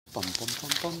Bum, bum,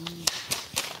 bum, bum.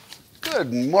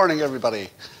 Good morning, everybody.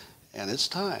 And it's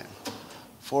time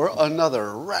for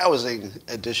another rousing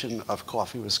edition of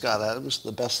Coffee with Scott Adams,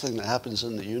 the best thing that happens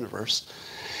in the universe,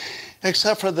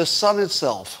 except for the sun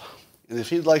itself. And if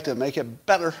you'd like to make it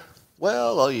better,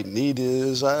 well, all you need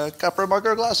is a cup or mug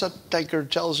or glass, a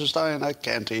tankard, chalice or stein, a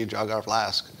canteen, jug or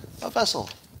flask, a vessel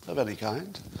of any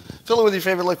kind. Fill it with your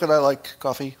favorite liquid. I like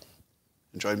coffee.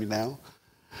 And join me now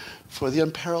for the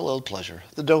unparalleled pleasure,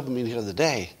 the dopamine hit of the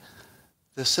day.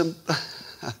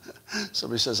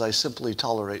 Somebody says, I simply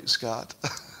tolerate Scott.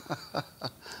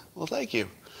 Well, thank you.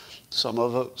 Some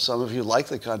of you like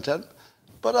the content,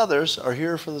 but others are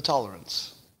here for the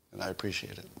tolerance, and I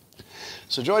appreciate it.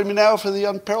 So join me now for the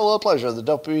unparalleled pleasure, the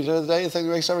dopamine hit of the day, the thing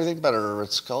that makes everything better.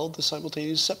 It's called the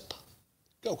simultaneous sip.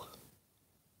 Go.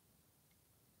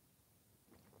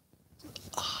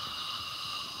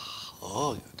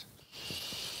 Oh, good.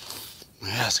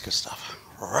 That's good stuff.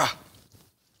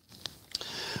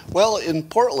 Well, in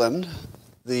Portland,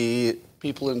 the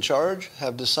people in charge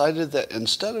have decided that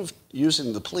instead of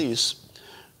using the police,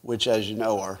 which, as you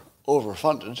know, are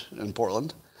overfunded in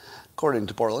Portland, according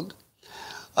to Portland,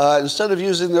 instead of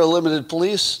using their limited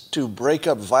police to break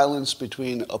up violence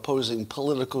between opposing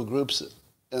political groups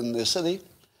in the city,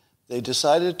 they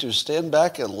decided to stand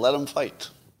back and let them fight.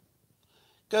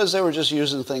 Because they were just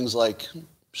using things like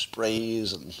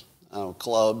sprays and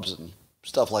clubs and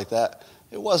stuff like that.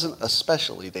 It wasn't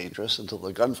especially dangerous until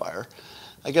the gunfire.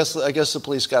 I guess the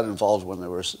police got involved when there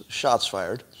were shots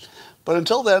fired. But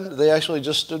until then, they actually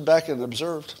just stood back and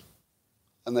observed.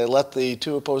 And they let the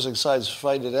two opposing sides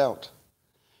fight it out.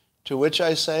 To which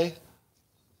I say,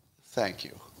 thank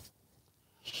you.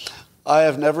 I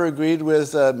have never agreed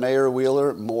with Mayor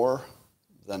Wheeler more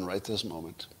than right this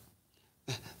moment.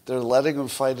 They're letting them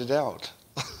fight it out.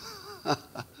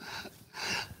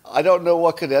 I don't know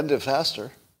what could end it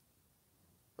faster,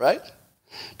 right?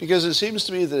 Because it seems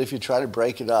to me that if you try to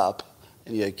break it up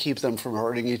and you keep them from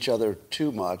hurting each other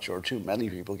too much or too many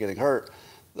people getting hurt,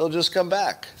 they'll just come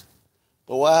back.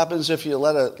 But what happens if you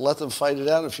let them fight it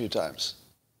out a few times?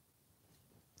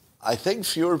 I think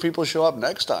fewer people show up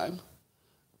next time.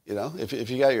 You know, if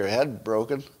you got your head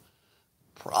broken,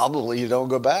 probably you don't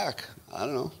go back. I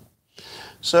don't know.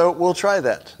 So we'll try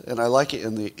that, and I like it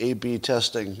in the A/B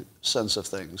testing sense of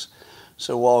things.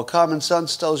 So while common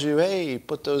sense tells you, hey,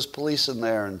 put those police in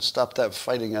there and stop that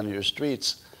fighting on your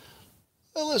streets,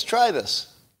 well, let's try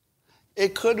this.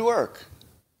 It could work.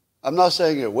 I'm not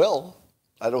saying it will.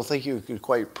 I don't think you could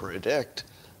quite predict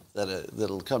that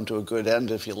it'll come to a good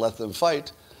end if you let them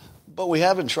fight, but we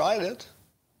haven't tried it.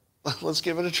 Let's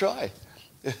give it a try.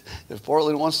 If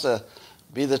Portland wants to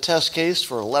be the test case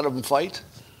for let them fight,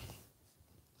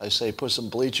 I say put some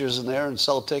bleachers in there and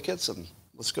sell tickets and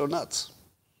let's go nuts.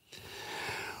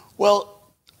 Well,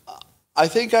 I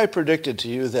think I predicted to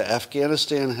you that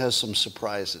Afghanistan has some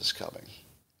surprises coming.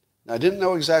 Now, I didn't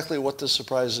know exactly what the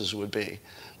surprises would be,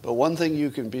 but one thing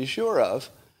you can be sure of,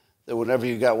 that whenever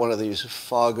you got one of these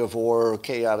fog of war,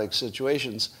 chaotic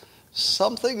situations,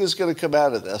 something is going to come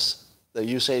out of this that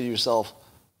you say to yourself,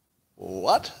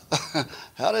 what?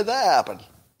 How did that happen?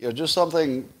 You know, just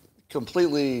something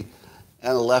completely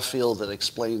and a left field that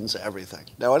explains everything.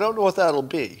 Now, I don't know what that'll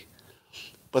be,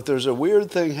 but there's a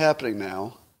weird thing happening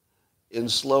now in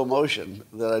slow motion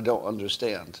that I don't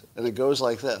understand. And it goes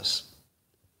like this.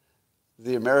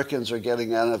 The Americans are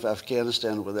getting out of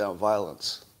Afghanistan without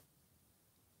violence.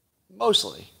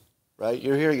 Mostly, right?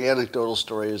 You're hearing anecdotal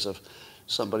stories of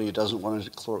somebody who doesn't want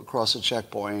to cross a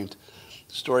checkpoint,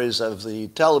 stories of the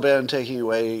Taliban taking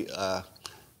away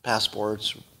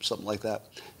passports, something like that.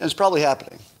 And it's probably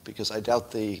happening because I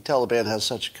doubt the Taliban has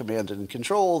such command and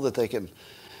control that they can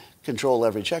control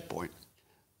every checkpoint.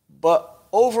 But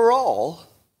overall,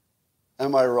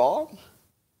 am I wrong?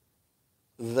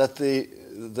 That the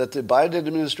Biden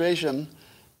administration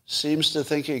seems to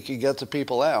think it can get the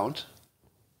people out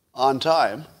on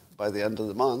time by the end of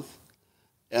the month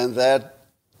and that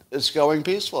it's going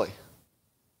peacefully.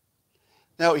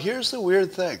 Now, here's the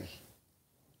weird thing.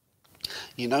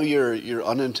 You know your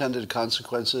unintended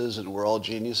consequences and we're all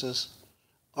geniuses?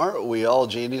 Aren't we all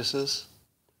geniuses?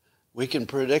 We can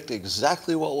predict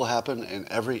exactly what will happen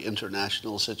in every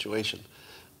international situation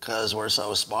because we're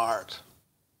so smart.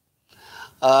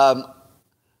 But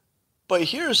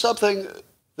here's something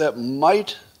that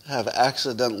might have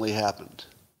accidentally happened.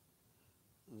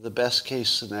 The best case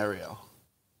scenario.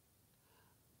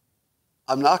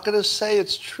 I'm not going to say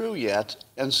it's true yet,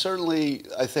 and certainly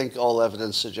I think all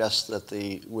evidence suggests that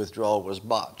the withdrawal was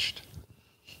botched.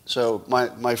 So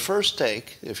my first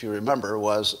take, if you remember,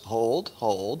 was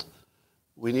hold.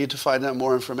 We need to find out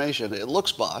more information. It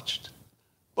looks botched,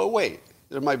 But wait,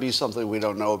 there might be something we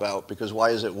don't know about, because why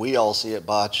is it we all see it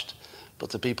botched, but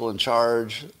the people in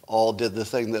charge all did the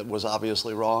thing that was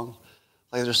obviously wrong?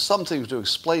 Like, there's something to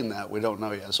explain that we don't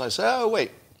know yet. So I said, oh,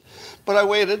 wait. But I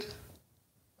waited.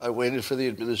 I waited for the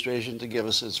administration to give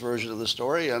us its version of the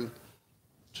story, and it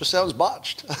just sounds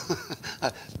botched.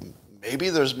 Maybe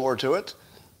there's more to it,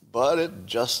 but it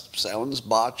just sounds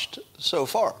botched so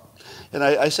far. And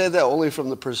I say that only from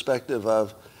the perspective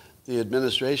of the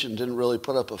administration didn't really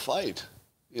put up a fight.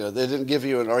 You know, they didn't give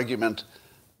you an argument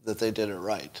that they did it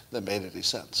right that made any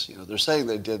sense. You know, they're saying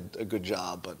they did a good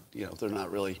job, but, you know, they're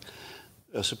not really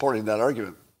supporting that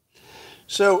argument.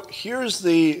 So here's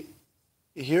the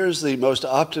most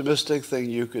optimistic thing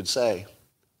you could say.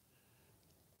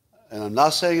 And I'm not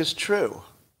saying it's true.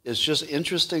 It's just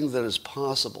interesting that it's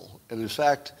possible. And in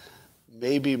fact,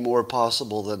 maybe more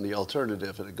possible than the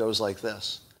alternative. And it goes like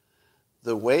this.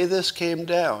 The way this came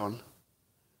down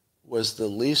was the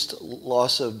least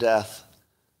loss of death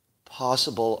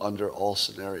possible under all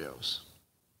scenarios.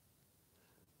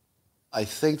 I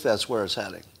think that's where it's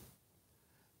heading.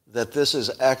 That this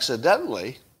is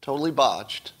accidentally, totally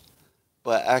botched,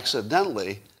 but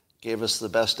accidentally gave us the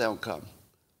best outcome.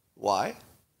 Why?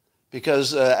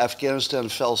 Because Afghanistan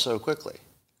fell so quickly.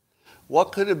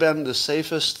 What could have been the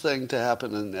safest thing to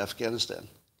happen in Afghanistan?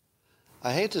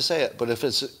 I hate to say it, but if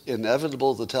it's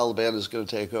inevitable the Taliban is going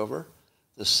to take over,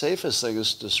 the safest thing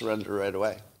is to surrender right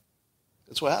away.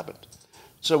 That's what happened.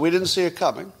 So we didn't see it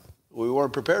coming. We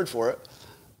weren't prepared for it.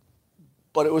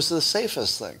 But it was the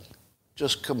safest thing.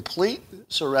 Just complete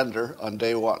surrender on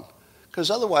day one.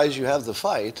 Because otherwise you have the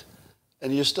fight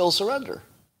and you still surrender.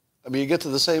 I mean, you get to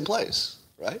the same place,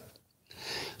 right?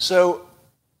 So,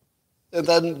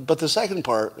 but the second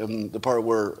part, and the part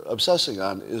we're obsessing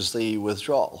on, is the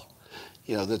withdrawal.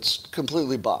 You know, that's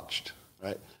completely botched,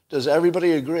 right? Does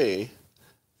everybody agree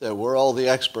that we're all the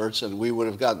experts and we would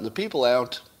have gotten the people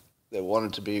out that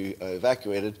wanted to be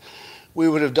evacuated? We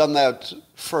would have done that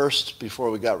first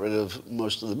before we got rid of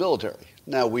most of the military.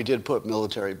 Now, we did put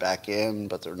military back in,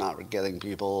 but they're not getting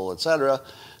people, etc.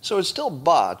 So it's still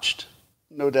botched,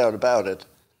 no doubt about it.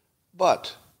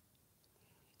 But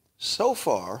so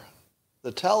far,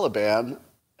 the Taliban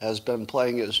has been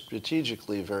playing it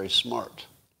strategically very smart.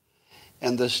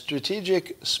 And the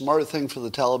strategic smart thing for the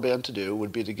Taliban to do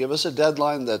would be to give us a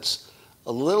deadline that's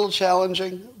a little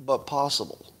challenging, but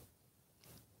possible.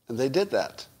 And they did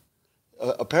that.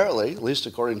 Apparently, at least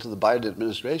according to the Biden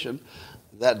administration,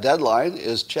 that deadline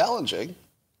is challenging,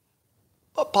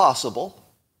 but possible.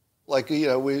 Like, you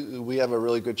know, we have a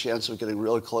really good chance of getting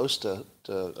really close to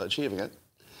achieving it.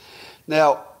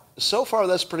 Now, so far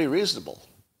that's pretty reasonable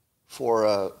for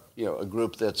a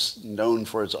group that's known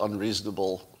for its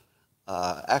unreasonable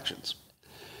actions.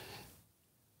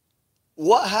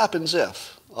 What happens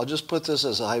if, I'll just put this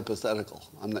as a hypothetical.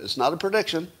 It's not a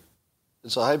prediction.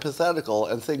 It's a hypothetical,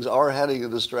 and things are heading in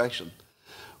this direction.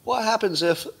 What happens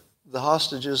if the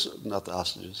hostages, not the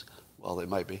hostages, well, they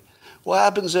might be. What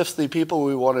happens if the people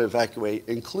we want to evacuate,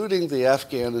 including the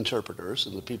Afghan interpreters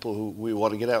and the people who we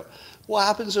want to get out, what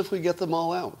happens if we get them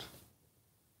all out?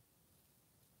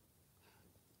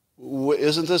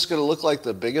 Isn't this going to look like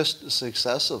the biggest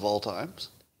success of all times?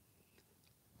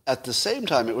 At the same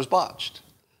time, it was botched.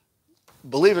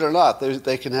 Believe it or not,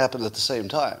 they can happen at the same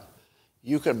time.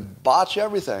 You can botch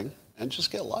everything and just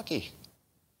get lucky.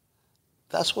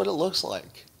 That's what it looks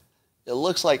like. It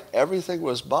looks like everything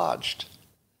was botched.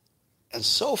 And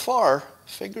so far,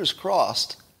 fingers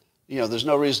crossed, you know, there's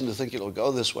no reason to think it'll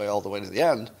go this way all the way to the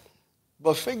end,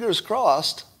 but fingers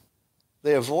crossed,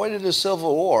 they avoided a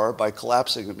civil war by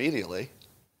collapsing immediately.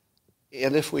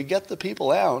 And if we get the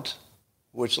people out,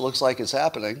 which looks like it's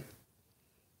happening,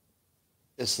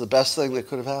 it's the best thing that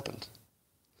could have happened.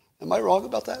 Am I wrong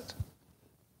about that?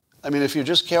 I mean, if you're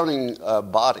just counting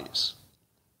bodies,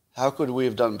 how could we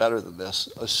have done better than this,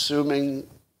 assuming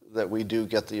that we do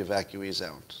get the evacuees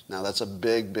out? Now, that's a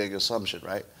big, big assumption,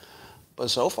 right? But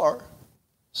so far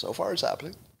it's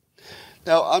happening.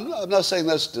 Now, I'm not saying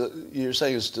you're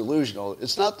saying it's delusional.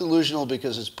 It's not delusional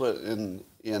because it's put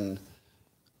in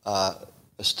a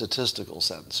statistical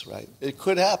sense, right? It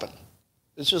could happen.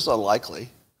 It's just unlikely.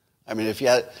 I mean, if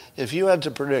you had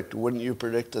to predict, wouldn't you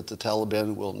predict that the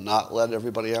Taliban will not let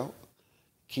everybody out?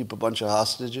 Keep a bunch of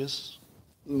hostages?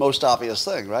 Most obvious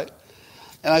thing, right?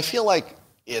 And I feel like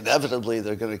inevitably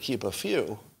they're going to keep a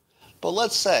few. But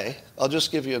let's say, I'll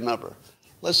just give you a number.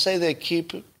 Let's say they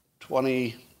keep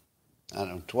 20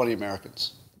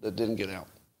 Americans that didn't get out.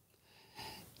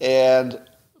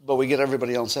 But we get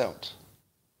everybody else out.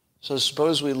 So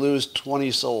suppose we lose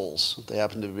 20 souls. They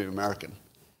happen to be American.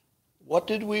 What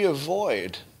did we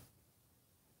avoid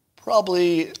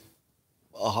probably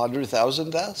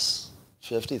 100,000 deaths,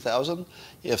 50,000,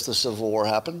 if the Civil War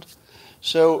happened.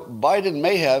 So Biden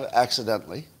may have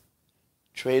accidentally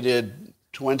traded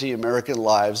 20 American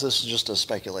lives. This is just a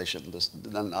speculation, this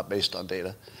not based on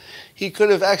data. He could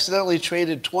have accidentally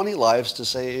traded 20 lives to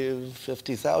save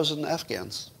 50,000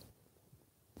 Afghans.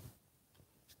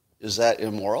 Is that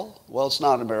immoral? Well, it's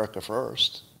not America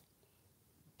first.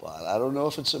 But I don't know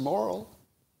if it's immoral.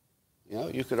 You know,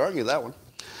 you could argue that one.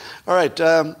 All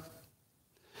right.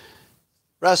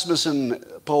 Rasmussen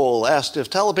poll asked, if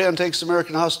Taliban takes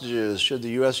American hostages, should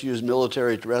the U.S. use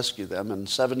military to rescue them? And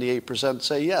 78%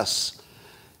 say yes.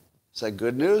 Is that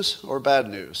good news or bad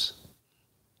news?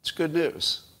 It's good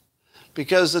news.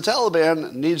 Because the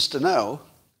Taliban needs to know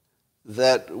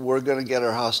that we're going to get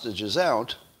our hostages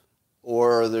out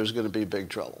or there's going to be big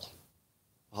trouble.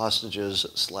 Hostages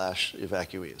 /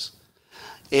 evacuees.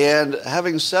 And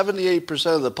having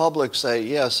 78% of the public say,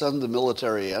 yeah, send the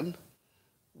military in,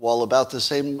 while about the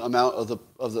same amount of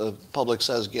the public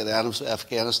says get out of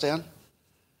Afghanistan,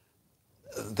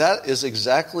 that is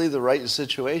exactly the right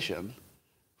situation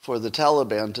for the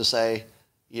Taliban to say,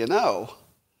 you know,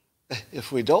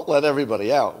 if we don't let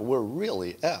everybody out, we're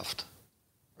really effed,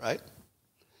 right?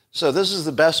 So this is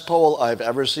the best poll I've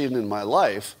ever seen in my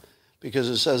life because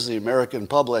it says the American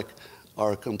public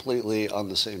are completely on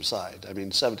the same side. I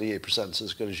mean, 78% is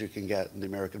as good as you can get in the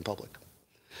American public.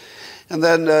 And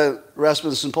then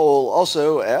Rasmussen poll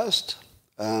also asked,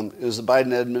 is the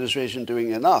Biden administration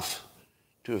doing enough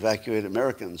to evacuate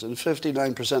Americans? And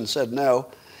 59% said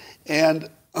no. And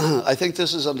I think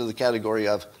this is under the category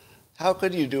of, how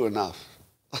could you do enough?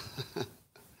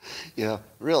 You know,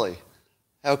 really,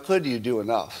 how could you do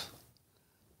enough?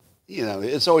 You know,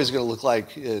 it's always going to look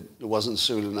like it wasn't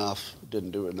soon enough,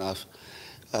 didn't do enough,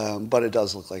 but it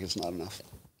does look like it's not enough.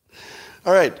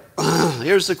 All right,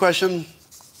 here's the question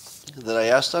that I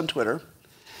asked on Twitter,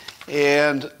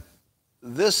 and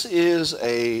this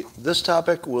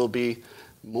topic will be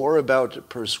more about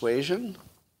persuasion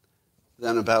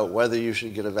than about whether you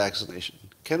should get a vaccination.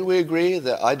 Can we agree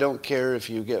that I don't care if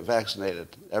you get vaccinated?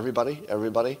 Everybody?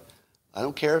 I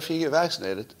don't care if you get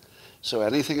vaccinated. So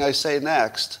anything I say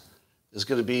next is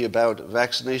going to be about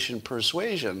vaccination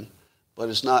persuasion, but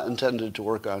it's not intended to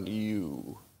work on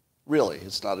you. Really,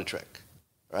 it's not a trick,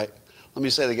 right? Let me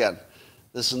say it again.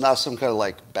 This is not some kind of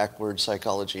like backward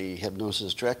psychology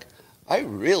hypnosis trick. I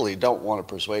really don't want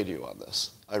to persuade you on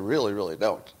this. I really, really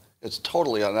don't. It's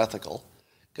totally unethical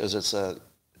because it's a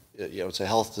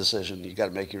health decision. You got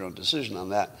to make your own decision on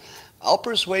that. I'll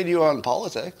persuade you on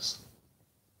politics.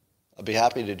 I'll be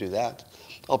happy to do that.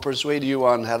 I'll persuade you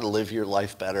on how to live your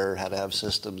life better, how to have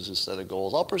systems instead of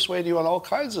goals. I'll persuade you on all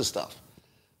kinds of stuff,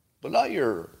 but not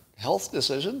your health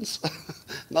decisions.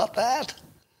 Not that.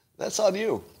 That's on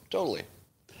you, totally.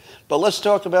 But let's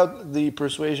talk about the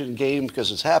persuasion game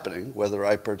because it's happening, whether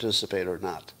I participate or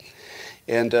not.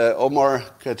 And Omar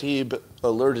Khatib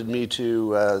alerted me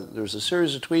to, there's a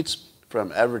series of tweets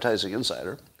from Advertising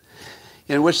Insider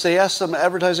in which they asked some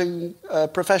advertising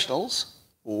professionals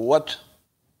what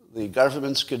the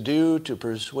governments could do to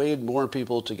persuade more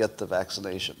people to get the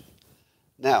vaccination.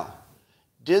 Now,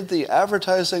 did the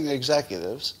advertising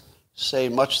executives say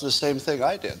much the same thing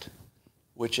I did,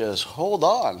 which is, hold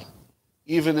on,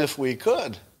 even if we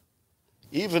could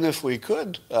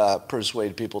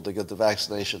persuade people to get the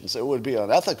vaccinations, it would be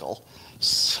unethical.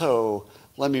 So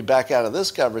let me back out of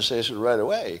this conversation right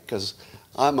away because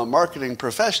I'm a marketing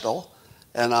professional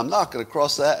and I'm not going to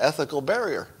cross that ethical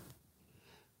barrier.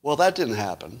 Well, that didn't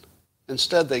happen.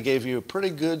 Instead, they gave you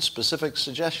pretty good specific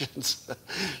suggestions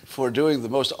for doing the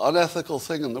most unethical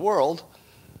thing in the world,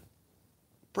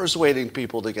 persuading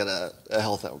people to get a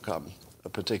health outcome, a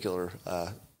particular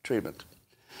treatment.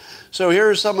 So here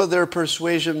are some of their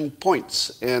persuasion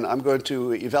points, and I'm going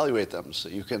to evaluate them so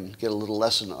you can get a little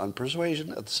lesson on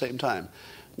persuasion at the same time.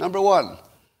 Number one,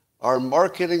 are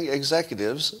marketing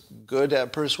executives good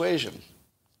at persuasion?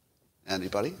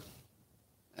 Anybody?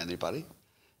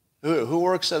 Who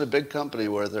works at a big company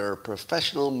where there are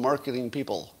professional marketing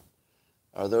people?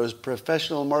 Are those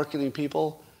professional marketing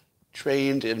people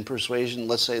trained in persuasion,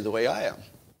 let's say the way I am?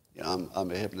 You know, I'm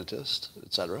a hypnotist,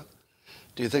 etc.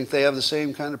 Do you think they have the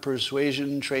same kind of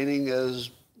persuasion training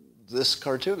as this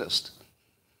cartoonist?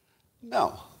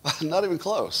 No, not even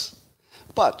close.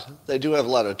 But they do have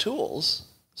a lot of tools,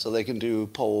 so they can do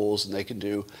polls and they can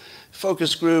do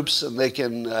focus groups and they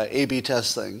can A/B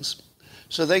test things.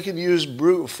 So they can use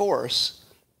brute force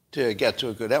to get to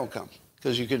a good outcome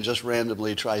because you can just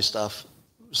randomly try stuff,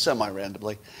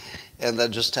 semi-randomly, and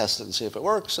then just test it and see if it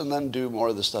works and then do more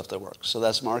of the stuff that works. So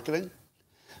that's marketing.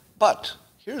 But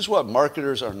here's what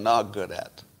marketers are not good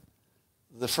at.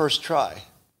 the first try,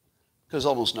 because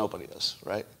almost nobody is,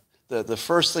 right? The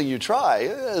first thing you try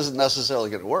isn't necessarily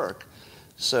going to work.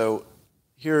 So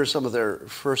here are some of their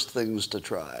first things to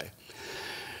try.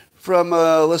 From,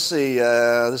 let's see,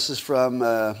 this is from,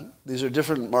 these are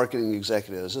different marketing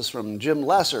executives. This is from Jim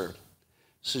Lasser.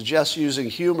 Suggests using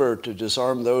humor to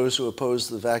disarm those who oppose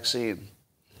the vaccine.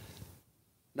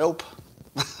 Nope.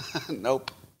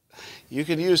 Nope. You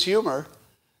can use humor.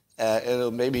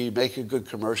 It'll maybe make a good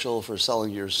commercial for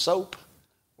selling your soap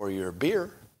or your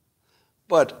beer.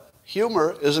 But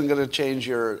humor isn't going to change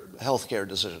your healthcare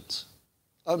decisions.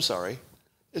 I'm sorry.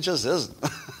 It just isn't.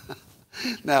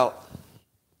 Now,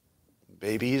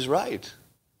 maybe he's right.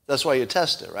 That's why you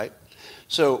test it, right?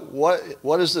 So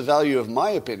what is the value of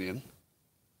my opinion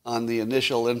on the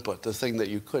initial input, the thing that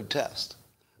you could test?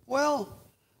 Well,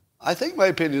 I think my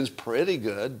opinion is pretty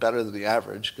good, better than the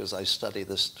average, because I study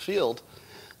this field,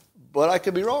 but I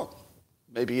could be wrong.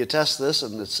 Maybe you test this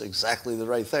and it's exactly the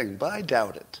right thing, but I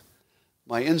doubt it.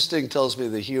 My instinct tells me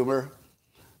the humor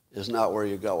is not where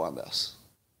you go on this.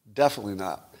 Definitely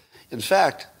not. In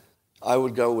fact, I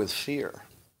would go with fear,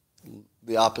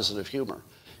 the opposite of humor.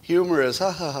 Humor is,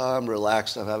 ha ha ha, I'm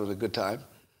relaxed, I'm having a good time.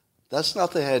 That's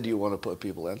not the head you want to put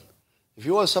people in. If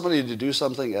you want somebody to do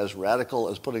something as radical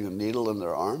as putting a needle in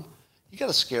their arm, you got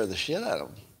to scare the shit out of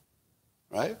them,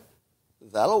 right?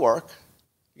 That'll work.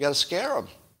 You got to scare them.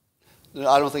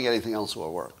 I don't think anything else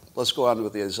will work. Let's go on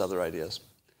with these other ideas.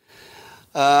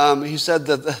 He said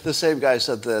that the same guy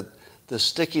said that the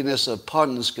stickiness of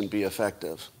puns can be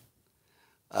effective.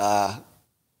 I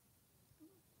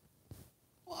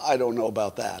don't know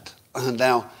about that.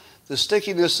 Now, the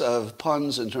stickiness of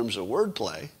puns in terms of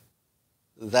wordplay,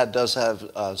 that does have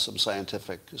some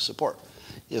scientific support.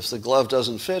 If the glove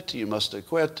doesn't fit, you must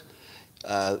acquit.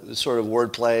 It's sort of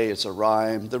wordplay, it's a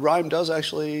rhyme. The rhyme does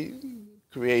actually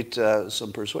create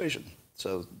some persuasion.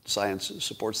 So science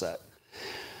supports that.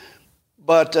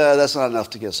 But that's not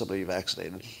enough to get somebody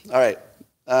vaccinated. All right.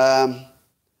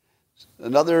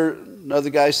 Another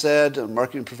guy said, a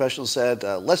marketing professional said,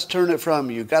 let's turn it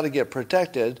from you got to get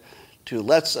protected to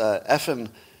let's effing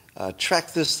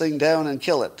track this thing down and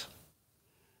kill it.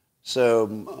 So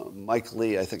Mike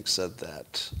Lee, I think, said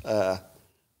that.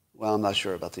 Well, I'm not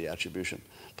sure about the attribution.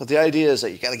 But the idea is that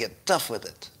you got to get tough with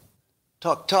it.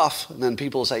 Talk tough, and then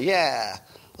people say, yeah,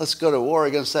 let's go to war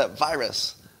against that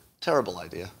virus. Terrible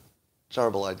idea.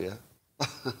 Terrible idea.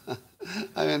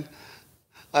 I mean,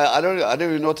 I don't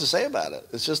even know what to say about it.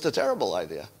 It's just a terrible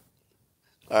idea.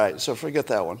 All right, so forget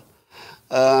that one.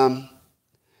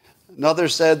 Another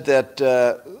said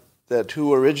that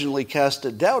who originally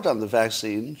casted doubt on the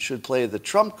vaccine should play the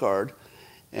trump card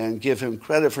and give him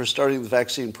credit for starting the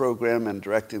vaccine program and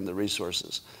directing the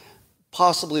resources.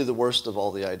 Possibly the worst of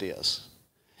all the ideas.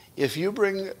 If you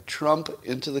bring Trump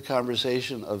into the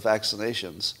conversation of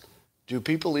vaccinations, do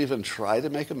people even try to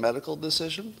make a medical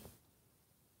decision?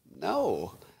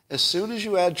 No. As soon as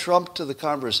you add Trump to the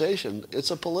conversation,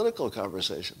 it's a political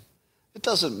conversation. It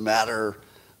doesn't matter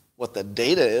what the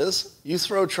data is. You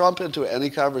throw Trump into any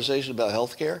conversation about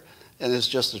healthcare, and it's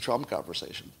just a Trump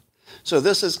conversation. So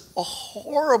this is a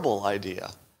horrible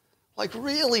idea, like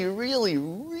really, really,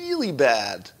 really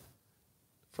bad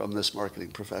from this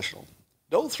marketing professional.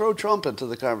 Don't throw Trump into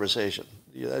the conversation.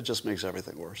 Yeah, that just makes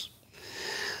everything worse.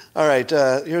 All right,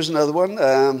 here's another one.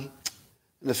 An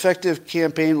effective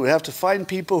campaign would have to find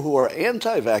people who are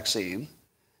anti-vaccine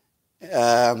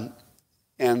and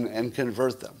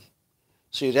convert them.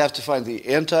 So you'd have to find the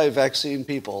anti-vaccine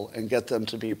people and get them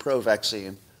to be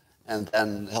pro-vaccine and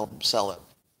then help sell it.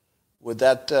 Would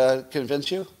that convince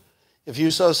you? If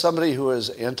you saw somebody who is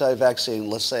anti-vaccine,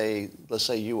 let's say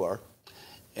you are,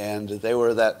 and they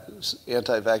were that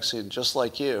anti-vaccine just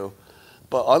like you,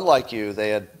 but unlike you, they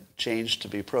had changed to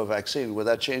be pro-vaccine, would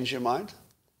that change your mind?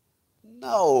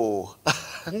 No.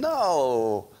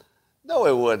 No,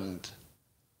 it wouldn't.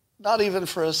 Not even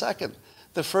for a second.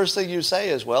 The first thing you say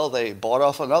is, well, they bought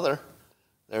off another.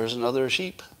 There's another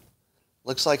sheep.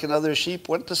 Looks like another sheep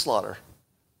went to slaughter.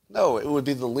 No, it would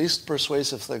be the least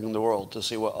persuasive thing in the world to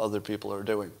see what other people are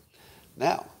doing.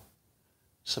 Now,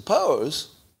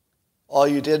 suppose all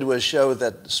you did was show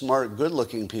that smart,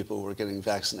 good-looking people were getting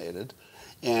vaccinated,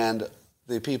 and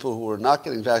the people who were not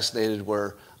getting vaccinated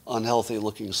were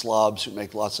unhealthy-looking slobs who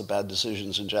make lots of bad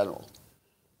decisions in general.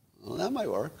 Well, that might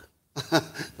work.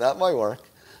 That might work.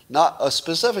 Not a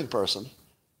specific person,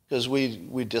 because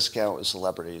we discount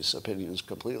celebrities' opinions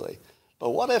completely. But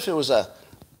what if it was a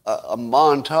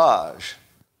montage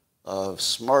of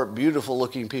smart,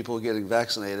 beautiful-looking people getting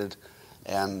vaccinated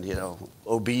and,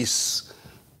 obese,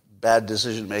 bad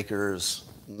decision makers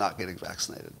not getting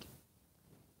vaccinated?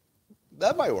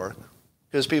 That might work.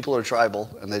 because people are tribal,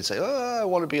 and they'd say, oh, I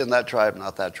want to be in that tribe,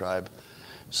 not that tribe.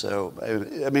 So,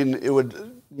 I mean, it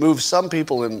would move some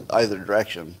people in either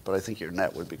direction, but I think your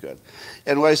net would be good.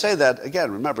 And when I say that,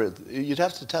 again, remember, you'd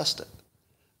have to test it.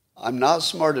 I'm not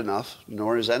smart enough,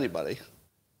 nor is anybody,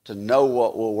 to know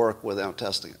what will work without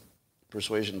testing it.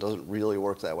 Persuasion doesn't really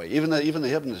work that way. Even a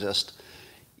hypnotist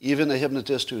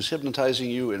who's hypnotizing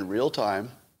you in real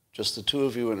time, just the two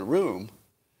of you in a room,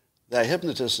 that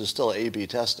hypnotist is still A/B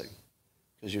testing.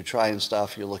 Because you're trying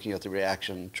stuff, you're looking at the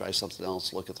reaction, try something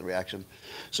else, look at the reaction.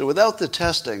 So without the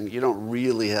testing, you don't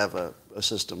really have a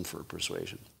system for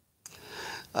persuasion.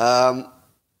 They'd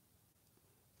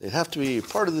have to be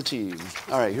part of the team.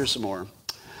 All right, here's some more.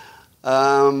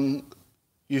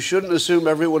 You shouldn't assume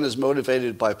everyone is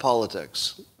motivated by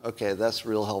politics. Okay, that's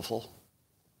real helpful.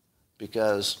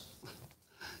 Because,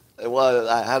 well,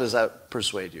 how does that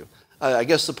persuade you? I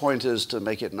guess the point is to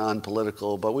make it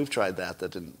non-political, but we've tried that.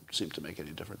 That didn't seem to make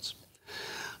any difference.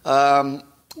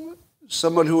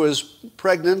 Someone who was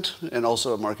pregnant and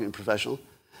also a marketing professional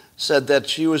said that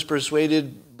she was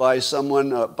persuaded by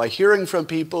someone, by hearing from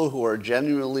people who are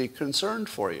genuinely concerned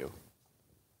for you.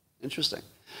 Interesting.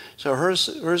 So her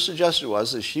suggestion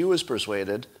was that she was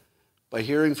persuaded by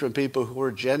hearing from people who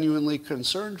were genuinely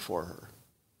concerned for her.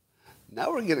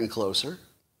 Now we're getting closer.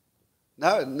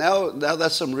 Now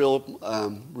that's some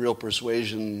real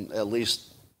persuasion, at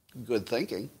least good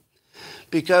thinking,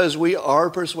 because we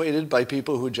are persuaded by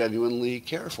people who genuinely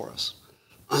care for us.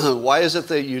 Why is it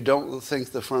that you don't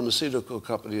think the pharmaceutical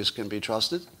companies can be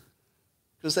trusted?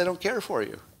 Because they don't care for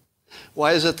you.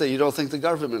 Why is it that you don't think the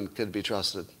government can be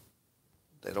trusted?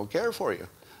 They don't care for you.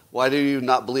 Why do you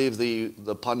not believe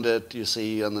the pundit you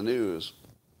see on the news?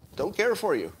 Don't care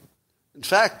for you. In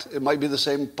fact, it might be the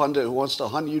same pundit who wants to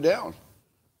hunt you down.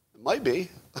 It might be,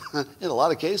 in a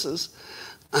lot of cases.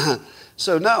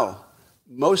 So no,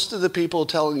 most of the people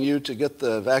telling you to get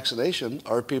the vaccination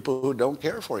are people who don't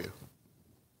care for you.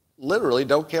 Literally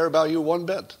don't care about you one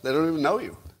bit. They don't even know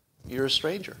you. You're a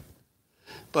stranger.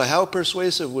 But how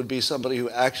persuasive would be somebody who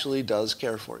actually does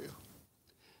care for you?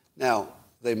 Now,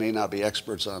 they may not be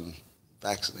experts on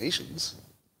vaccinations,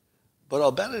 but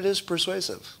I'll bet it is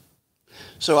persuasive.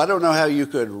 So I don't know how you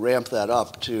could ramp that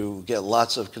up to get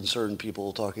lots of concerned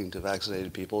people talking to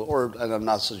vaccinated people, and I'm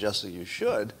not suggesting you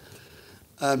should.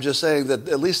 I'm just saying that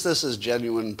at least this is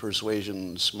genuine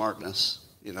persuasion smartness.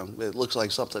 You know, it looks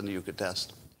like something you could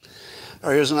test. All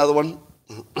right, here's another one.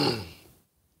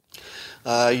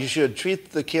 You should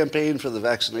treat the campaign for the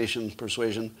vaccination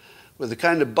persuasion with the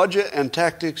kind of budget and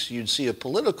tactics you'd see a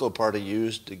political party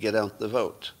use to get out the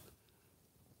vote.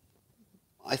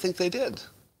 I think they did,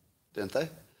 didn't they?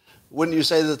 Wouldn't you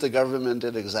say that the government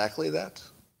did exactly that?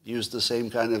 Used the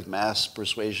same kind of mass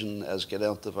persuasion as get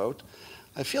out the vote?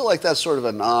 I feel like that's sort of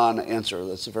a non-answer.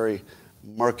 That's a very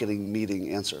marketing meeting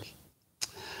answer.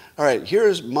 All right,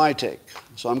 here's my take.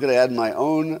 So I'm going to add my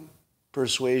own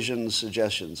persuasion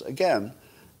suggestions. Again,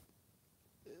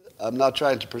 I'm not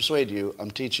trying to persuade you.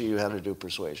 I'm teaching you how to do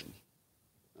persuasion.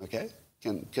 Okay?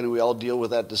 Can we all deal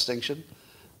with that distinction?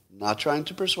 Not trying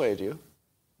to persuade you.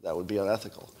 That would be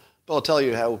unethical. But I'll tell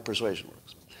you how persuasion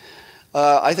works.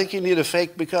 I think you need a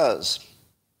fake because.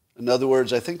 In other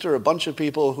words, I think there are a bunch of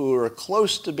people who are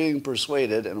close to being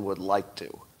persuaded and would like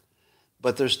to,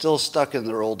 but they're still stuck in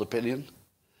their old opinion.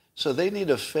 So they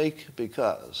need a fake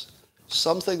because.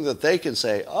 Something that they can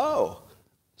say, oh,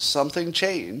 something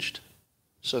changed.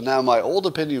 So now my old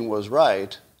opinion was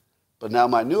right, but now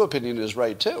my new opinion is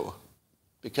right too,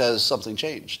 because something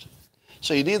changed.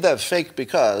 So you need that fake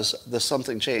because the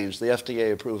something changed. The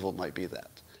FDA approval might be that.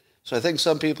 So I think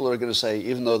some people are going to say,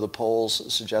 even though the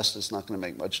polls suggest it's not going to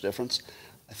make much difference,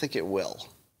 I think it will.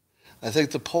 I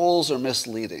think the polls are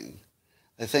misleading.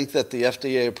 I think that the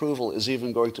FDA approval is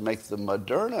even going to make the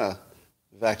Moderna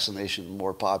vaccination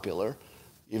more popular,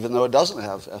 even though it doesn't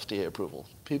have FDA approval.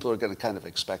 People are going to kind of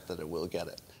expect that it will get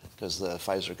it because the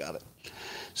Pfizer got it.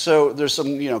 So there's some,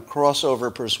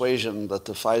 crossover persuasion that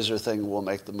the Pfizer thing will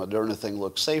make the Moderna thing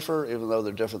look safer, even though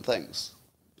they're different things.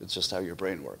 It's just how your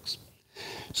brain works.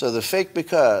 So the fake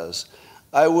because,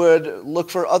 I would look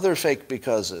for other fake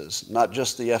becauses, not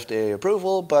just the FDA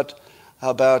approval, but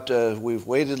how about we've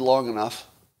waited long enough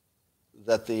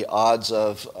that the odds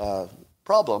of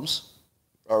problems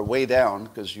are way down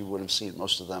because you would have seen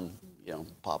most of them,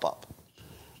 pop up.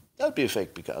 That would be a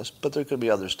fake because, but there could be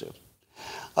others too.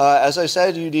 As I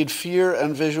said, you need fear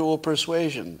and visual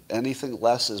persuasion. Anything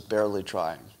less is barely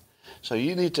trying. So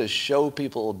you need to show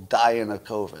people dying of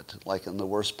COVID, like in the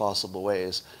worst possible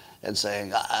ways, and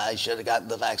saying, I should have gotten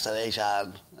the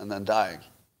vaccination, and then dying.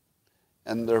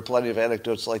 And there are plenty of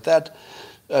anecdotes like that.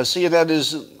 CNN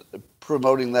is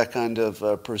promoting that kind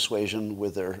of persuasion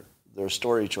with their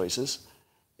story choices.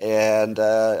 And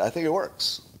I think it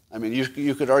works. I mean,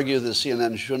 you could argue that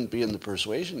CNN shouldn't be in the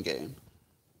persuasion game,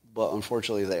 but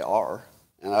unfortunately they are.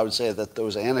 And I would say that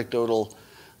those anecdotal,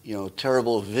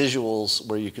 terrible visuals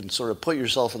where you can sort of put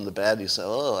yourself in the bad, you say,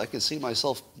 oh, I can see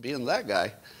myself being that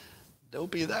guy.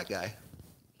 Don't be that guy.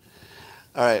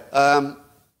 All right.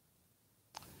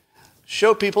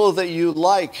 Show people that you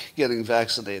like getting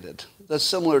vaccinated. That's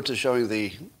similar to showing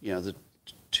the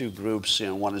two groups,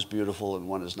 one is beautiful and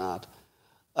one is not.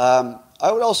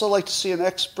 I would also like to see an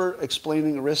expert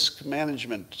explaining risk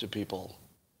management to people.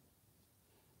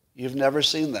 You've never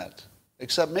seen that,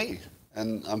 except me,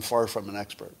 and I'm far from an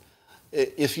expert.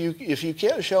 If you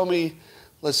can't show me,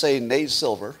 let's say, Nate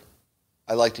Silver,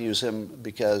 I like to use him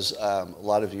because a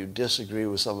lot of you disagree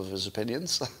with some of his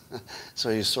opinions, so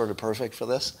he's sort of perfect for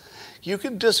this. You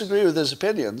can disagree with his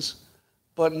opinions,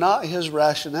 but not his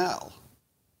rationale,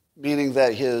 meaning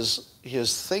that his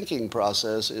thinking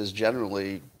process is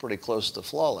generally pretty close to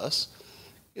flawless,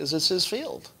 because it's his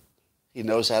field. He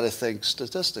knows how to think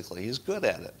statistically. He's good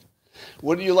at it.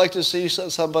 Wouldn't you like to see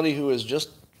somebody who is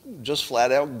just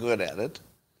flat out good at it,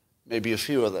 maybe a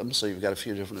few of them, so you've got a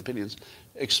few different opinions,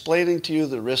 explaining to you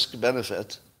the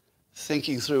risk-benefit,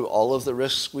 thinking through all of the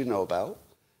risks we know about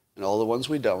and all the ones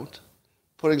we don't,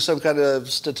 putting some kind of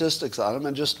statistics on them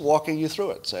and just walking you through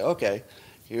it. Say, okay,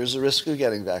 here's the risk of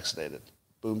getting vaccinated.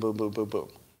 Boom, boom, boom, boom, boom.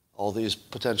 All these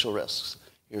potential risks.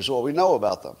 Here's what we know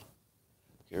about them.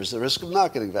 Here's the risk of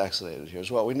not getting vaccinated. Here's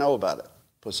what we know about it.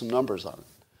 Put some numbers on it.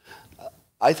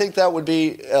 I think that would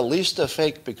be at least a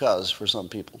fake because for some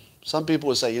people. Some people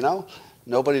would say,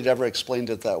 nobody had ever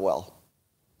explained it that well.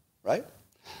 Right?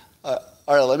 All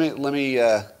right, let me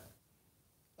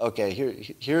okay,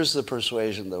 here's the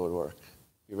persuasion that would work.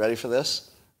 You ready for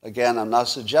this? Again, I'm not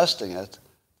suggesting it.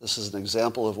 This is an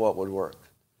example of what would work.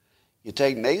 You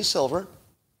take Nate Silver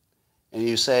and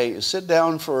you say, sit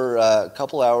down for a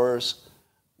couple hours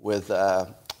with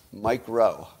Mike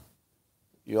Rowe.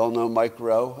 You all know Mike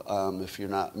Rowe. If you're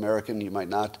not American, you might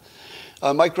not.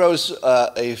 Mike Rowe's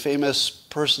a famous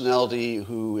personality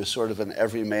who is sort of an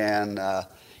everyman.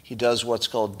 He does what's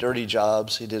called dirty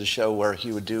jobs. He did a show where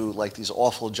he would do like these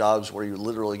awful jobs where you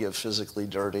literally get physically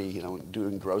dirty,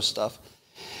 doing gross stuff.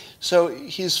 So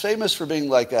he's famous for being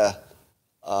like a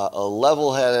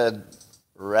level-headed,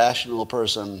 rational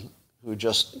person who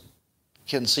just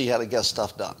can see how to get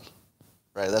stuff done.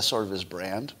 Right? That's sort of his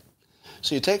brand.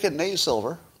 So you take Nate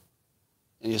Silver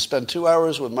and you spend 2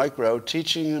 hours with Mike Rowe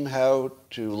teaching him how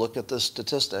to look at the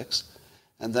statistics,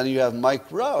 and then you have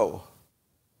Mike Rowe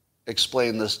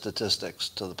explain the statistics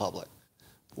to the public.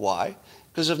 Why?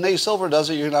 Because if Nate Silver does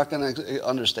it, you're not going to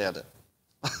understand it.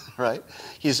 Right?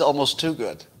 He's almost too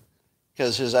good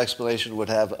because his explanation would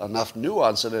have enough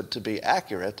nuance in it to be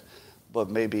accurate,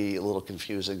 but maybe a little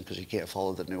confusing because you can't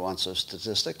follow the nuance of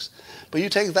statistics. But you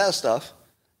take that stuff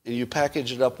and you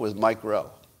package it up with Mike Rowe,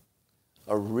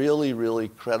 a really, really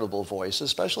credible voice,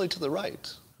 especially to the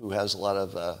right, who has a lot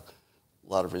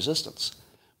of resistance.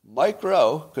 Mike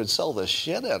Rowe could sell the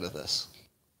shit out of this.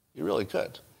 He really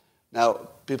could. Now,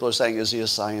 people are saying, is he a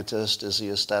scientist? Is he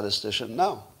a statistician?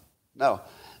 No.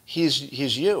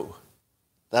 He's you.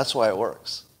 That's why it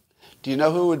works. Do you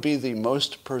know who would be the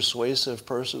most persuasive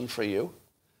person for you?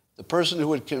 The person who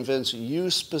would convince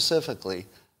you specifically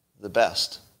the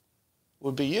best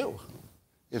would be you.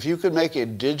 If you could make a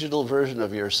digital version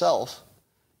of yourself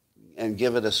and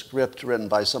give it a script written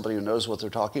by somebody who knows what they're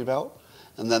talking about,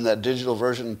 and then that digital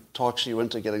version talks you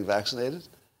into getting vaccinated,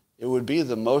 it would be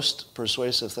the most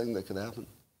persuasive thing that could happen.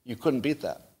 You couldn't beat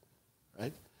that,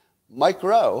 right? Mike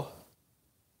Rowe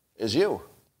is you.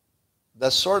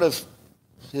 That's sort of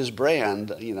his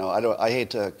brand. I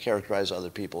hate to characterize other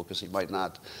people because he might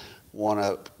not want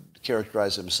to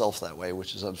characterize himself that way,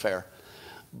 which is unfair.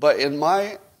 But in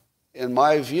my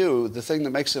view, the thing that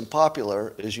makes him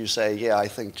popular is you say, yeah, I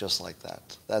think just like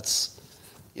that. That's,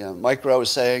 Mike Rowe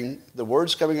is saying the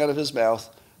words coming out of his mouth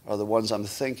are the ones I'm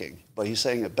thinking, but he's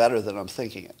saying it better than I'm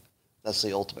thinking it. That's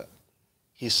the ultimate.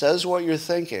 He says what you're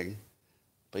thinking,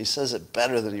 but he says it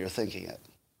better than you're thinking it.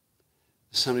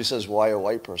 Somebody says, why a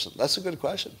white person? That's a good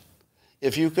question.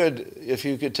 If you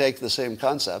could take the same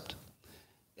concept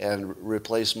and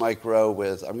replace Mike Rowe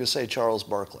with, I'm going to say Charles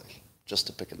Barkley, just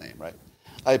to pick a name, right?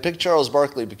 I picked Charles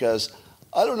Barkley because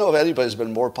I don't know if anybody's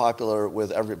been more popular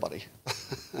with everybody.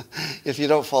 If you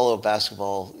don't follow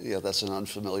basketball, that's an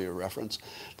unfamiliar reference.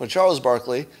 But Charles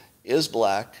Barkley is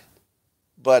black,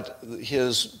 but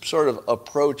his sort of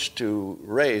approach to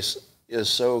race is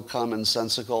so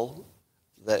commonsensical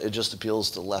that it just appeals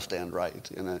to left and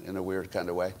right in a weird kind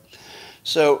of way.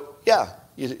 So, yeah,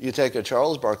 you take a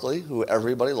Charles Barkley, who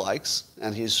everybody likes,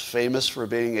 and he's famous for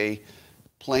being a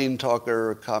plain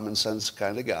talker, common sense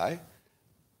kind of guy.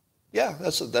 Yeah,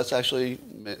 that's actually,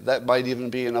 that might even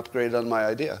be an upgrade on my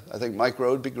idea. I think Mike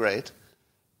Rowe would be great.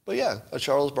 But yeah, a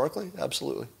Charles Barkley,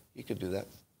 absolutely. You could do that.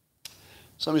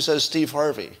 Somebody says Steve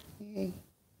Harvey.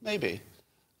 Maybe.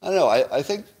 I don't know. I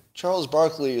think Charles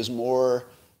Barkley is more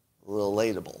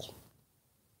relatable,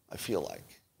 I feel like.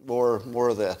 More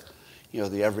of the,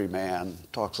 the everyman,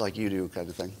 talks like you do kind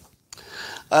of thing.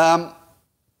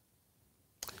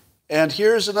 And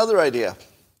here's another idea.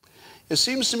 It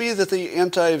seems to me that the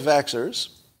anti-vaxxers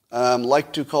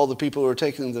like to call the people who are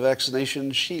taking the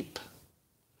vaccination sheep.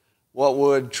 What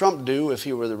would Trump do if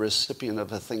he were the recipient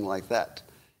of a thing like that?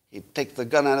 He'd take the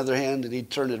gun out of their hand and he'd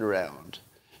turn it around.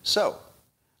 So,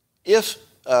 if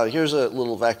here's a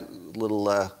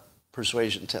little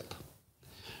persuasion tip.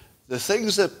 The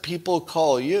things that people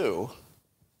call you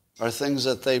are things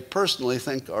that they personally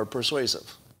think are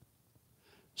persuasive.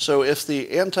 So if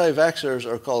the anti-vaxxers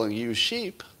are calling you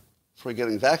sheep for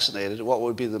getting vaccinated, what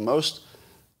would be the most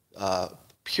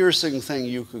piercing thing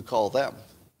you could call them?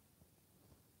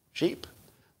 Sheep.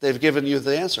 They've given you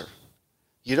the answer.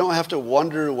 You don't have to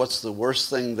wonder what's the worst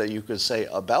thing that you could say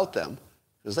about them,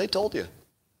 because they told you.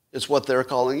 It's what they're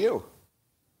calling you.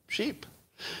 Sheep.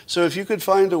 So if you could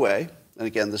find a way, and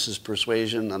again, this is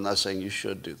persuasion, I'm not saying you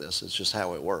should do this, it's just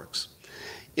how it works.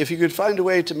 If you could find a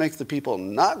way to make the people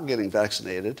not getting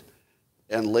vaccinated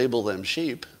and label them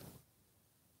sheep,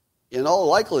 in all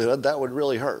likelihood, that would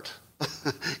really hurt,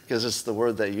 because it's the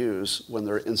word they use when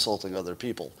they're insulting other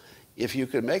people. If you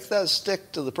could make that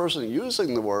stick to the person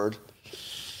using the word,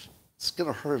 it's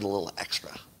going to hurt a little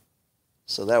extra.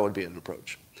 So that would be an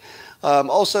approach.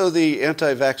 Also, the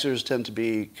anti-vaxxers tend to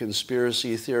be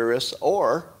conspiracy theorists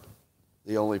or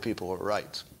the only people who are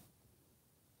right.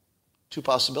 Two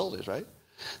possibilities, right?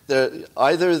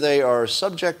 Either they are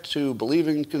subject to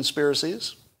believing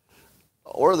conspiracies,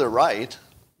 or they're right,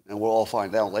 and we'll all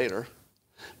find out later.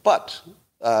 But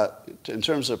in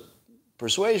terms of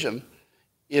persuasion,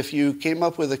 if you came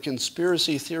up with a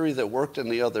conspiracy theory that worked in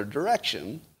the other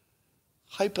direction,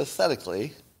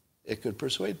 hypothetically, it could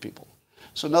persuade people.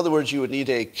 So in other words, you would need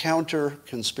a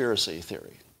counter-conspiracy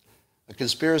theory. A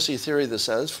conspiracy theory that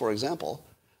says, for example,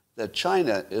 that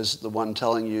China is the one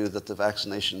telling you that the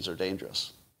vaccinations are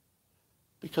dangerous.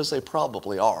 Because they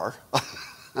probably are.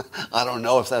 I don't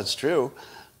know if that's true,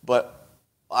 but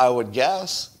I would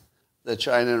guess that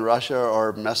China and Russia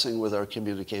are messing with our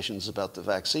communications about the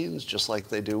vaccines, just like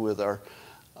they do with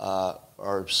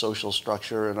our social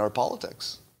structure and our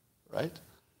politics, right?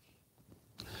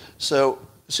 So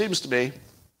it seems to me,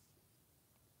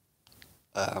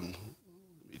 let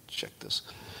me check this.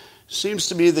 Seems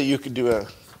to me that you could do a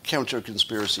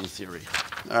counter-conspiracy theory.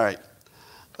 All right.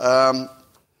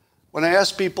 When I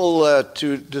asked people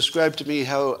to describe to me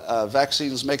how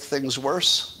vaccines make things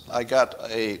worse, I got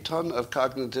a ton of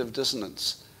cognitive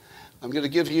dissonance. I'm going to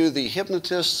give you the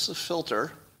hypnotist's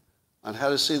filter on how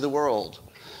to see the world.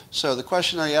 So the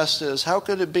question I asked is, how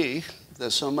could it be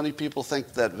that so many people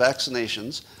think that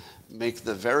vaccinations make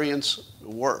the variants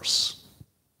worse?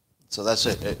 So that's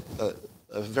a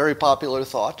very popular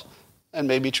thought, and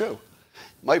may be true.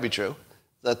 Might be true,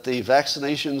 that the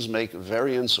vaccinations make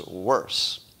variants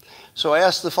worse. So I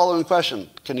asked the following question: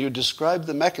 can you describe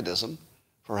the mechanism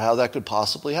for how that could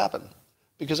possibly happen?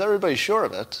 Because everybody's sure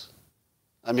of it.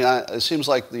 I mean, it seems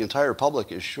like the entire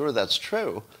public is sure that's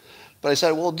true. But I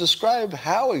said, well, describe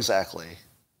how exactly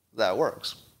that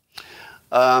works.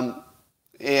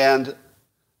 And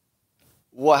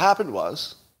what happened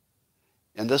was,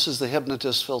 and this is the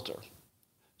hypnotist filter.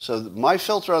 So my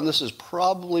filter on this is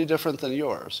probably different than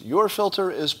yours. Your filter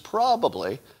is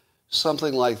probably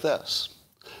something like this.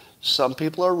 Some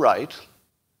people are right,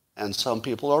 and some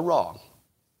people are wrong.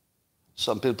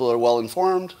 Some people are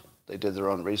well-informed. They did their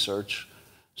own research.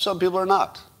 Some people are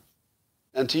not.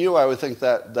 And to you, I would think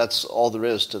that that's all there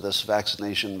is to this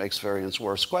vaccination makes variants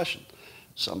worse question.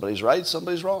 Somebody's right,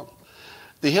 somebody's wrong.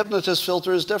 The hypnotist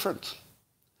filter is different.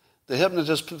 The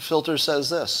hypnotist filter says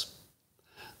this: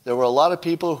 there were a lot of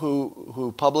people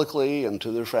who publicly and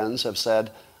to their friends have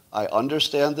said, I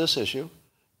understand this issue.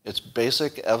 It's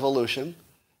basic evolution.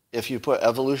 If you put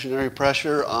evolutionary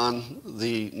pressure on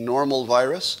the normal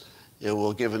virus, it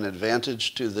will give an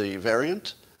advantage to the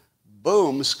variant.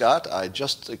 Boom, Scott, I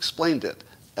just explained it.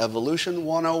 Evolution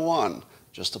 101.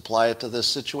 Just apply it to this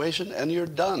situation and you're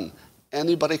done.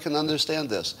 Anybody can understand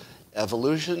this.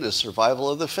 Evolution is survival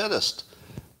of the fittest.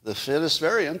 The fittest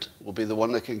variant will be the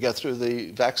one that can get through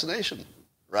the vaccination,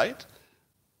 right?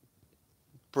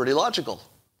 Pretty logical.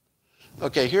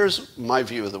 Okay, here's my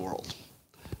view of the world.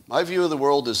 My view of the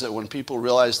world is that when people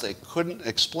realized they couldn't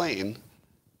explain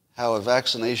how a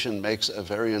vaccination makes a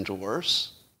variant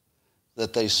worse,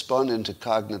 that they spun into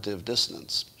cognitive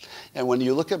dissonance. And when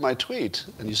you look at my tweet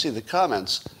and you see the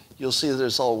comments, you'll see that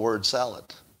it's all word salad.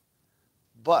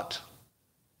 But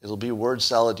it'll be word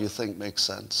salad you think makes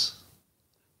sense,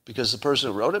 because the person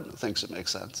who wrote it thinks it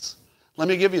makes sense. Let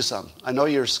me give you some. I know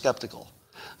you're skeptical.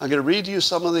 I'm going to read you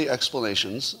some of the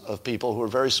explanations of people who are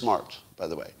very smart, by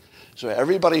the way. So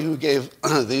everybody who gave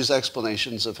these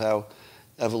explanations of how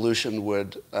evolution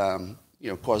would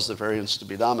cause the variants to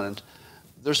be dominant,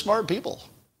 they're smart people.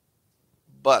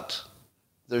 But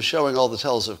they're showing all the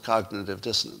tells of cognitive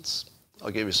dissonance.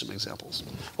 I'll give you some examples.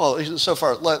 Well, so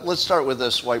far, let's start with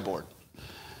this whiteboard.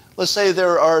 Let's say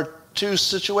there are two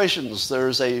situations.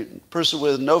 There's a person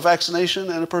with no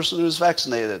vaccination and a person who's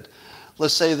vaccinated.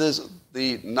 Let's say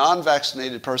the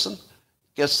non-vaccinated person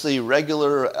gets the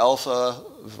regular alpha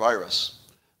virus,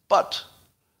 but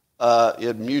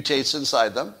it mutates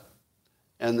inside them,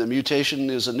 and the mutation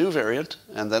is a new variant,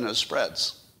 and then it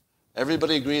spreads.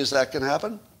 Everybody agrees that can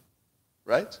happen,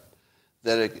 right?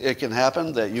 That it can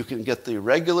happen, that you can get the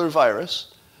regular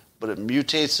virus, but it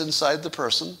mutates inside the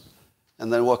person,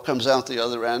 and then what comes out the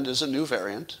other end is a new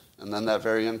variant, and then that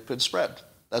variant could spread.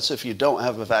 That's if you don't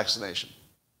have a vaccination.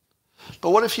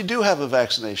 But what if you do have a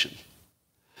vaccination?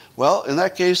 Well, in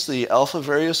that case, the alpha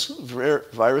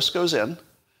virus goes in,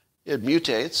 it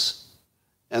mutates,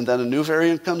 and then a new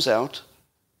variant comes out,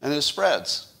 and it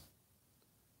spreads.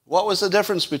 What was the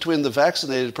difference between the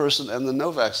vaccinated person and the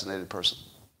no vaccinated person?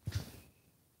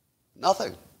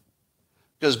 Nothing.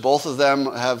 Because both of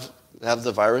them have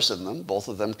the virus in them. Both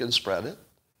of them can spread it.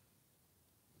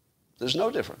 There's no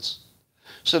difference.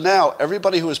 So now,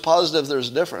 everybody who is positive there's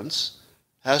a difference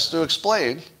has to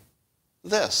explain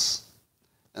this.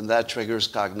 And that triggers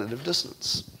cognitive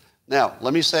dissonance. Now,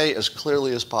 let me say as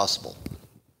clearly as possible,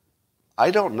 I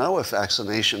don't know if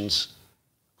vaccinations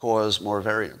cause more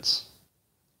variants.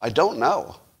 I don't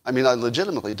know. I mean, I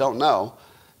legitimately don't know,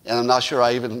 and I'm not sure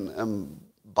I even am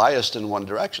biased in one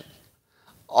direction.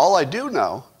 All I do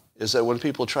know is that when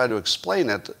people try to explain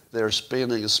it, they're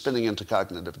spinning into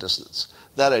cognitive dissonance.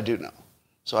 That I do know.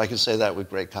 So I can say that with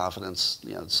great confidence.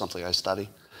 It's something I study.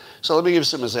 So let me give you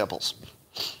some examples.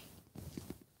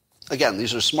 Again,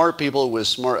 these are smart people with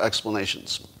smart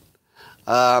explanations.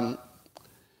 A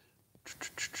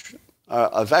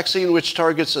vaccine which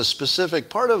targets a specific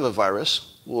part of a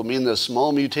virus will mean that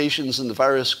small mutations in the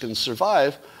virus can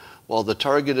survive while the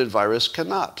targeted virus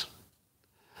cannot.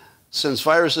 Since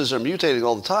viruses are mutating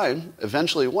all the time,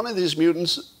 eventually one of these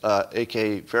mutants,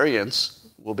 aka variants,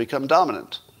 will become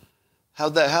dominant.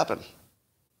 How'd that happen?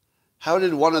 How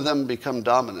did one of them become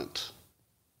dominant?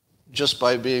 Just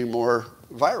by being more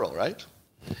viral, right?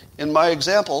 In my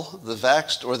example, the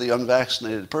vaxxed or the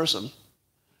unvaccinated person,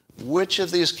 which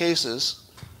of these cases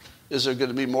is there going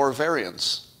to be more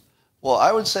variants? Well,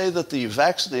 I would say that the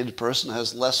vaccinated person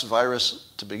has less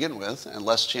virus to begin with and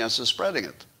less chance of spreading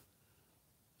it.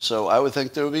 So I would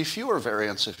think there would be fewer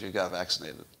variants if you got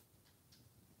vaccinated.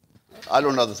 I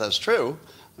don't know that that's true.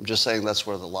 I'm just saying that's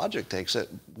where the logic takes it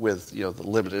with the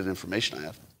limited information I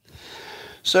have.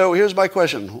 So here's my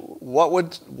question. What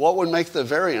would make the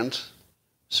variant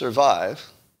survive?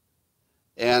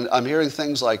 And I'm hearing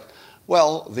things like,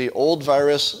 well, the old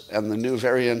virus and the new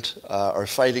variant are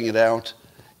fighting it out,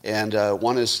 and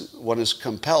one is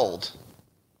compelled.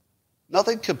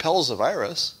 Nothing compels a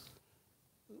virus.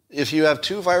 If you have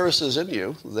two viruses in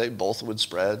you, they both would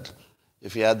spread.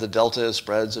 If you had the Delta, it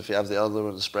spreads. If you have the other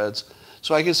one, it spreads.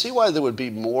 So I can see why there would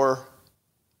be more.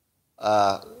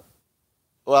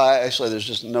 Well, actually, there's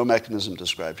just no mechanism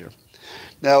described here.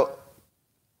 Now,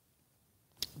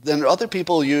 then other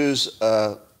people use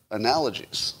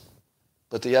analogies,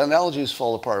 but the analogies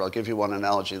fall apart. I'll give you one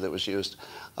analogy that was used.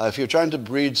 If you're trying to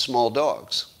breed small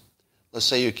dogs, let's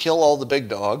say you kill all the big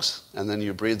dogs, and then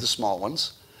you breed the small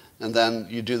ones, and then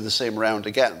you do the same round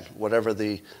again. Whatever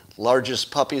the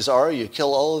largest puppies are, you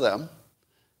kill all of them,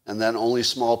 and then only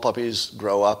small puppies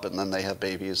grow up, and then they have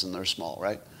babies, and they're small,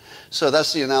 right? So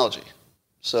that's the analogy.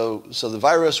 So the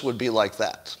virus would be like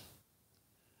that.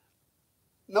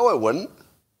 No, it wouldn't,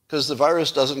 because the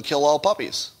virus doesn't kill all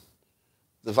puppies.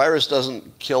 The virus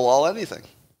doesn't kill all anything.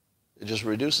 It just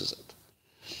reduces it.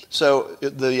 So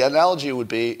the analogy would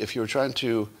be if you were trying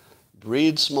to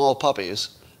breed small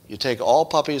puppies, you take all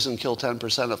puppies and kill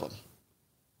 10% of them.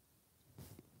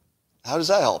 How does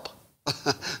that help?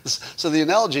 So the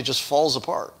analogy just falls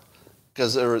apart,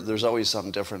 because there's always some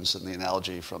difference in the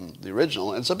analogy from the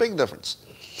original, and it's a big difference.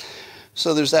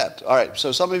 So there's that. All right,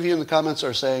 so some of you in the comments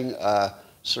are saying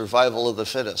survival of the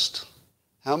fittest.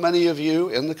 How many of you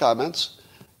in the comments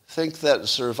think that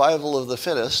survival of the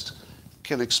fittest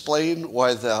can explain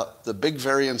why the big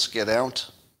variants get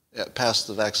out past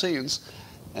the vaccines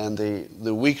and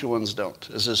the weaker ones don't.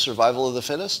 Is it survival of the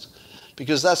fittest?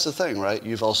 Because that's the thing, right?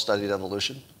 You've all studied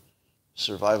evolution.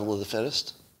 Survival of the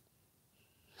fittest.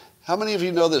 How many of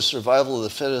you know that survival of the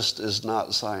fittest is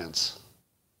not science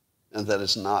and that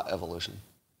it's not evolution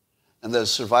and that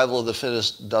survival of the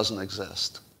fittest doesn't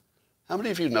exist? How many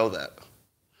of you know that?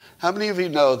 How many of you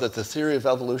know that the theory of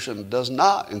evolution does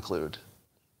not include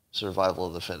survival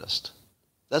of the fittest?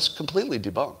 That's completely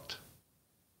debunked.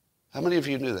 How many of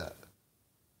you knew that?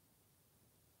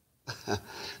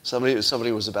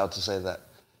 Somebody was about to say that.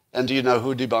 And do you know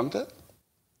who debunked it?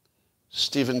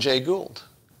 Stephen Jay Gould.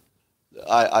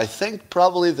 I think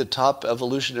probably the top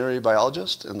evolutionary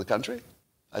biologist in the country.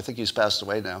 I think he's passed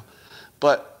away now.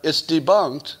 But it's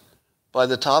debunked by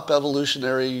the top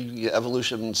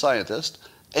evolution scientist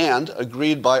and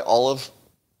agreed by all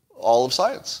of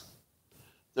science.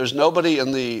 There's nobody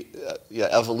in the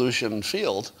evolution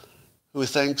field who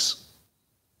thinks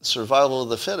survival of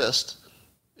the fittest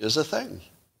is a thing.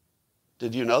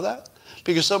 Did you know that?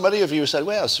 Because so many of you said,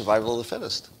 well, survival of the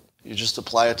fittest. You just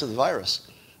apply it to the virus.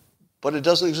 But it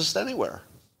doesn't exist anywhere.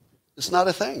 It's not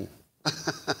a thing.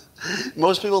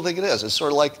 Most people think it is. It's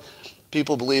sort of like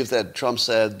people believe that Trump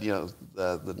said,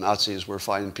 the Nazis were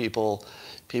fine people.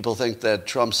 People think that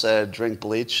Trump said drink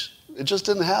bleach. It just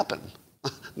didn't happen.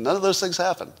 None of those things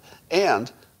happened.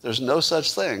 And there's no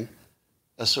such thing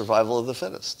as survival of the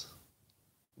fittest.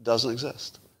 It doesn't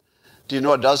exist. Do you know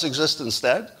what does exist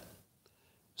instead?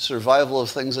 Survival of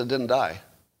things that didn't die.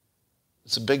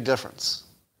 It's a big difference,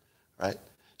 right?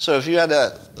 So if you had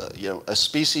a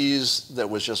species that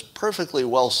was just perfectly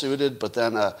well suited, but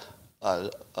then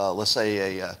let's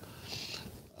say a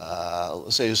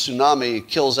tsunami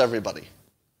kills everybody,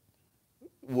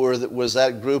 was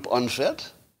that group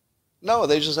unfit? No,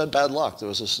 they just had bad luck. There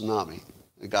was a tsunami.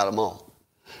 It got them all,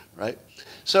 right?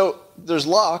 So there's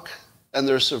luck and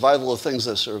there's survival of things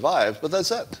that survived, but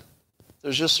that's it.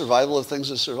 There's just survival of things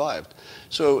that survived.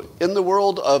 So in the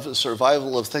world of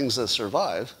survival of things that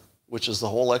survive, which is the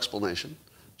whole explanation,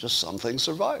 just some things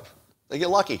survive. They get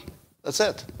lucky. That's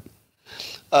it.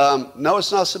 No,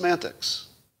 it's not semantics.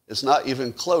 It's not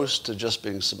even close to just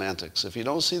being semantics. If you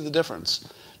don't see the difference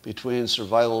between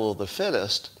survival of the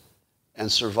fittest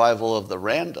and survival of the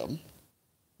random,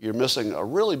 you're missing a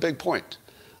really big point.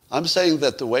 I'm saying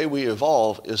that the way we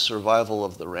evolve is survival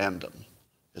of the random.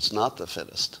 It's not the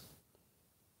fittest.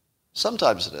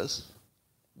 Sometimes it is,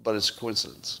 but it's a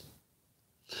coincidence.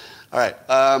 All right.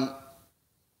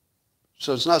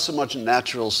 So it's not so much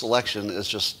natural selection as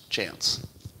just chance,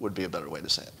 would be a better way to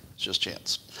say it. It's just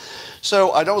chance.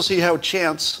 So I don't see how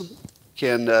chance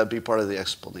can be part of the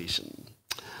explanation.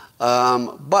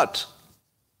 But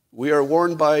we are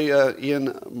warned by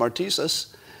Ian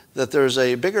Martisis that there's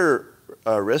a bigger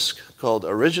risk called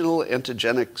original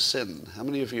antigenic sin. How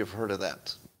many of you have heard of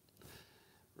that?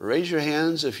 Raise your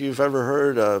hands if you've ever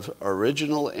heard of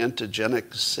original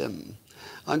antigenic sin.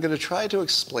 I'm going to try to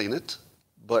explain it,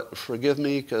 but forgive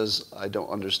me because I don't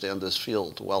understand this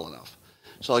field well enough.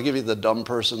 So I'll give you the dumb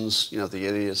person's, the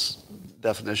idiot's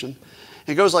definition.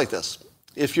 It goes like this.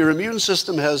 If your immune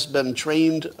system has been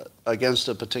trained against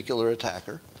a particular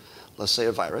attacker, let's say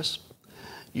a virus,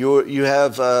 you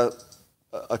have a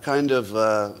kind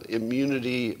of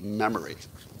immunity memory.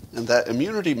 And that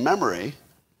immunity memory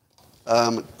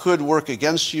could work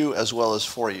against you as well as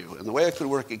for you. And the way it could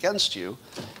work against you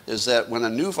is that when a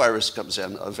new virus comes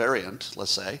in, a variant,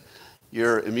 let's say,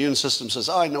 your immune system says,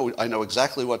 I know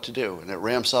exactly what to do. And it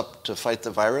ramps up to fight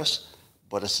the virus,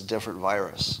 but it's a different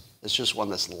virus. It's just one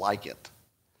that's like it.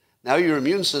 Now your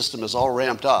immune system is all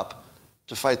ramped up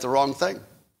to fight the wrong thing.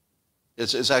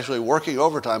 It's actually working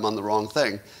overtime on the wrong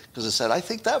thing because it said, I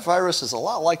think that virus is a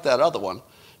lot like that other one.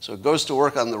 So it goes to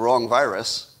work on the wrong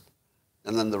virus,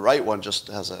 and then the right one just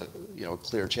has a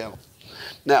clear channel.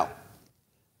 Now,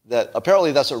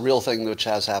 apparently that's a real thing which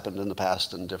has happened in the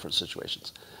past in different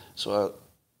situations. So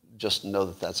just know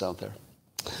that that's out there.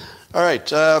 All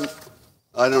right.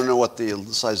 I don't know what the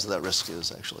size of that risk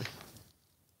is, actually.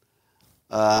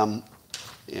 And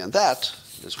that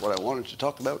is what I wanted to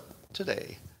talk about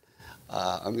today.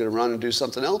 I'm going to run and do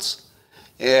something else.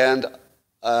 And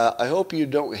I hope you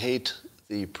don't hate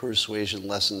the persuasion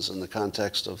lessons in the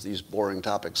context of these boring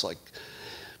topics like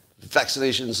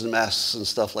vaccinations and masks and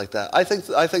stuff like that. I think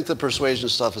the persuasion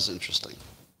stuff is interesting.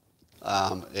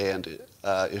 And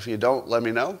if you don't, let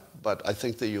me know. But I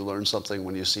think that you learn something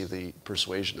when you see the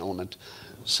persuasion element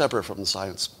separate from the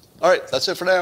science. All right, that's it for now.